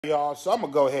Y'all, so I'm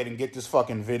gonna go ahead and get this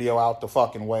fucking video out the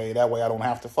fucking way. That way I don't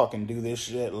have to fucking do this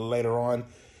shit later on.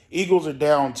 Eagles are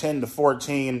down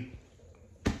 10-14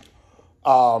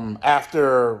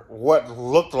 after what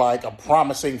looked like a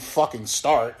promising fucking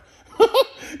start.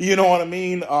 You know what I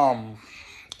mean?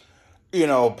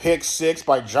 Pick six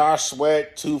by Josh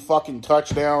Sweat, 2 fucking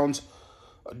touchdowns.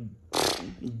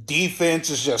 Defense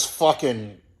is just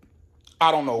fucking,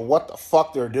 I don't know what the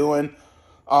fuck they're doing.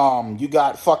 You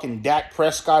got fucking Dak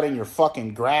Prescott in your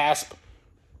fucking grasp.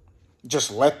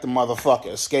 Just let the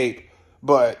motherfucker escape.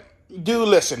 But, dude,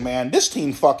 listen, man. This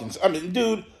team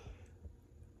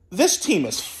this team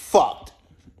is fucked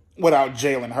without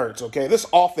Jalen Hurts, okay? This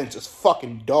offense is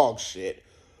fucking dog shit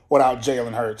without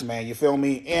Jalen Hurts, man. You feel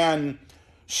me? And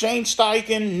Shane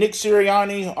Steichen, Nick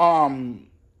Sirianni,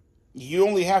 you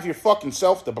only have your fucking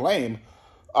self to blame.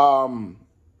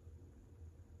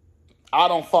 I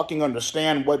don't fucking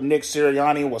understand what Nick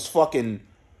Sirianni was fucking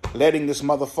letting this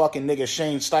motherfucking nigga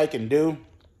Shane Steichen do.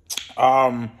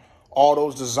 All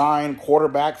those design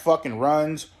quarterback fucking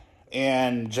runs,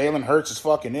 and Jalen Hurts is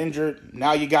fucking injured.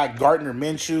 Now you got Gardner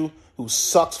Minshew, who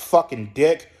sucks fucking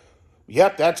dick.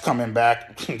 Yep, that's coming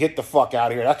back. Get the fuck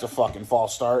out of here. That's a fucking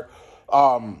false start.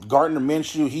 Gardner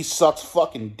Minshew, he sucks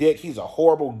fucking dick. He's a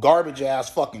horrible, garbage-ass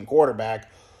fucking quarterback.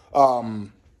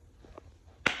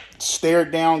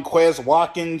 Stared down Quez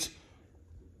Watkins.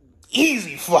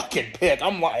 Easy fucking pick.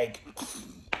 I'm like,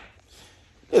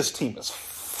 this team is,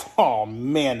 oh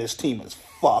man, this team is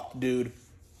fucked, dude.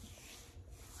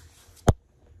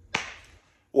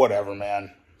 Whatever,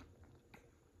 man.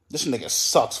 This nigga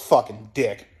sucks fucking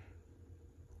dick.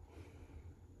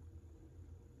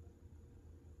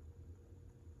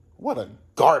 What a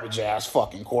garbage-ass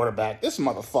fucking quarterback. This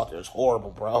motherfucker is horrible,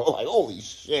 bro. Like, holy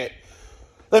shit.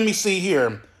 Let me see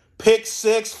here. Pick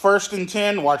six, 1st and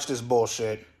 10. Watch this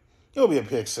bullshit. It'll be a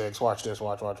pick six. Watch this.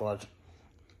 Watch.